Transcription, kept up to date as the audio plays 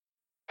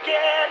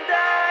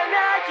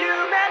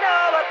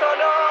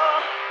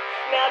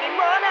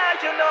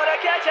のだ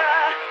けじゃ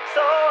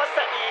そう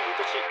さ愛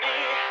しい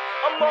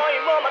思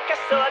いも負け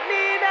そうに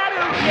な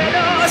るけ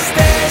どス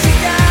テージ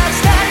が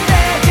伝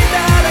えてき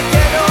ただけ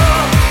ど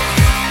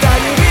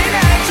頼りな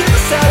い自分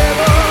さえ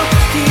も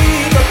き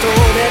っと止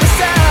める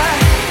さ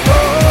Oh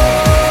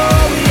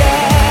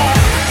yeah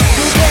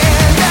無限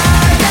大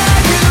な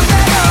夢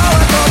の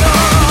後の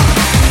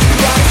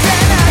やるせ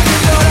ない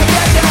のだけ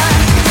じゃ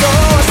そ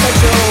うさ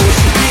常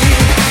識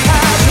外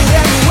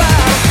れには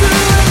悪く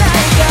な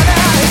いから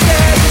ステ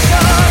ージ上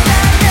ダ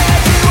メ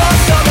ージを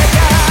染め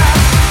た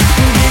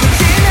ぎる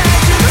気ない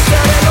自分さ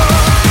えも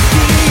き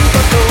っと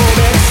止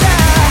めるさ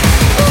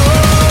Oh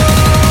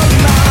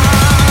my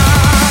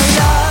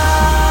love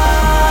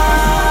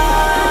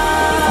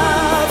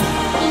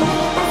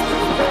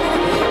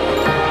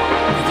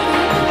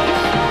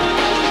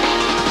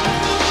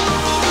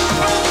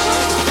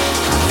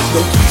ご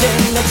機嫌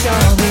な蝶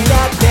にな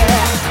って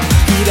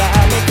きら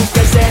めく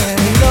風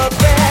に乗っ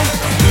て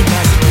今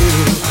すぐ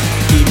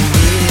君に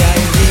会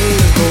いに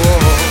行こ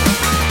う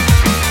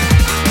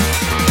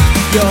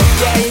余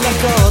計な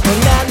こと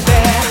なんて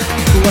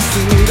忘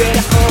れ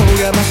た方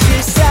がマシ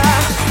さ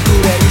こ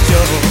れ以上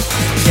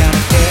やっ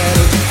て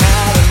る時間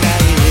はな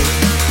い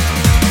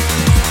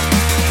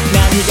何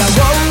が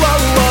こ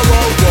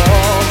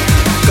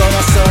の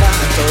空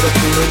届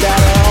くのだろ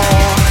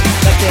う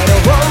だけど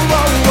明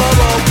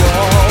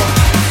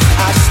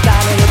日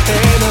の予定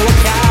もわ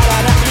から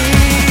ない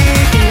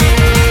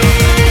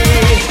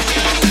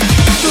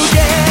無限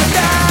大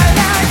な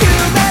夢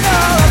の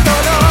後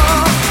の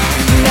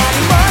何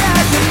もな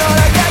くの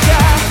中じゃ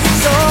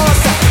そう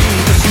さ愛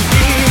しい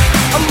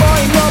思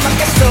いも負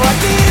けそう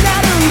にな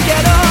るけ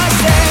ど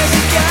静止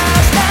が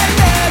したイ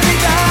メージ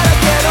だら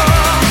けど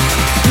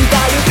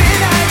頼り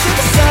ない自分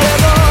さえ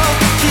も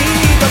き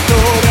っと止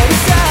める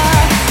さ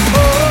Oh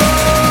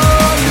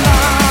my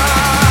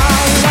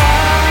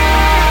love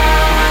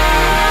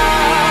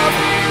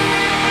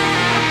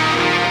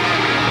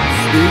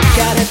浮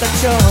かれた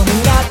蝶に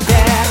なって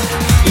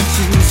一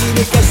途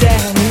に風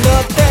に乗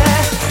って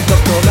ど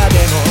こまで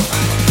も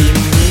君に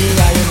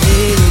会い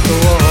に行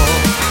こう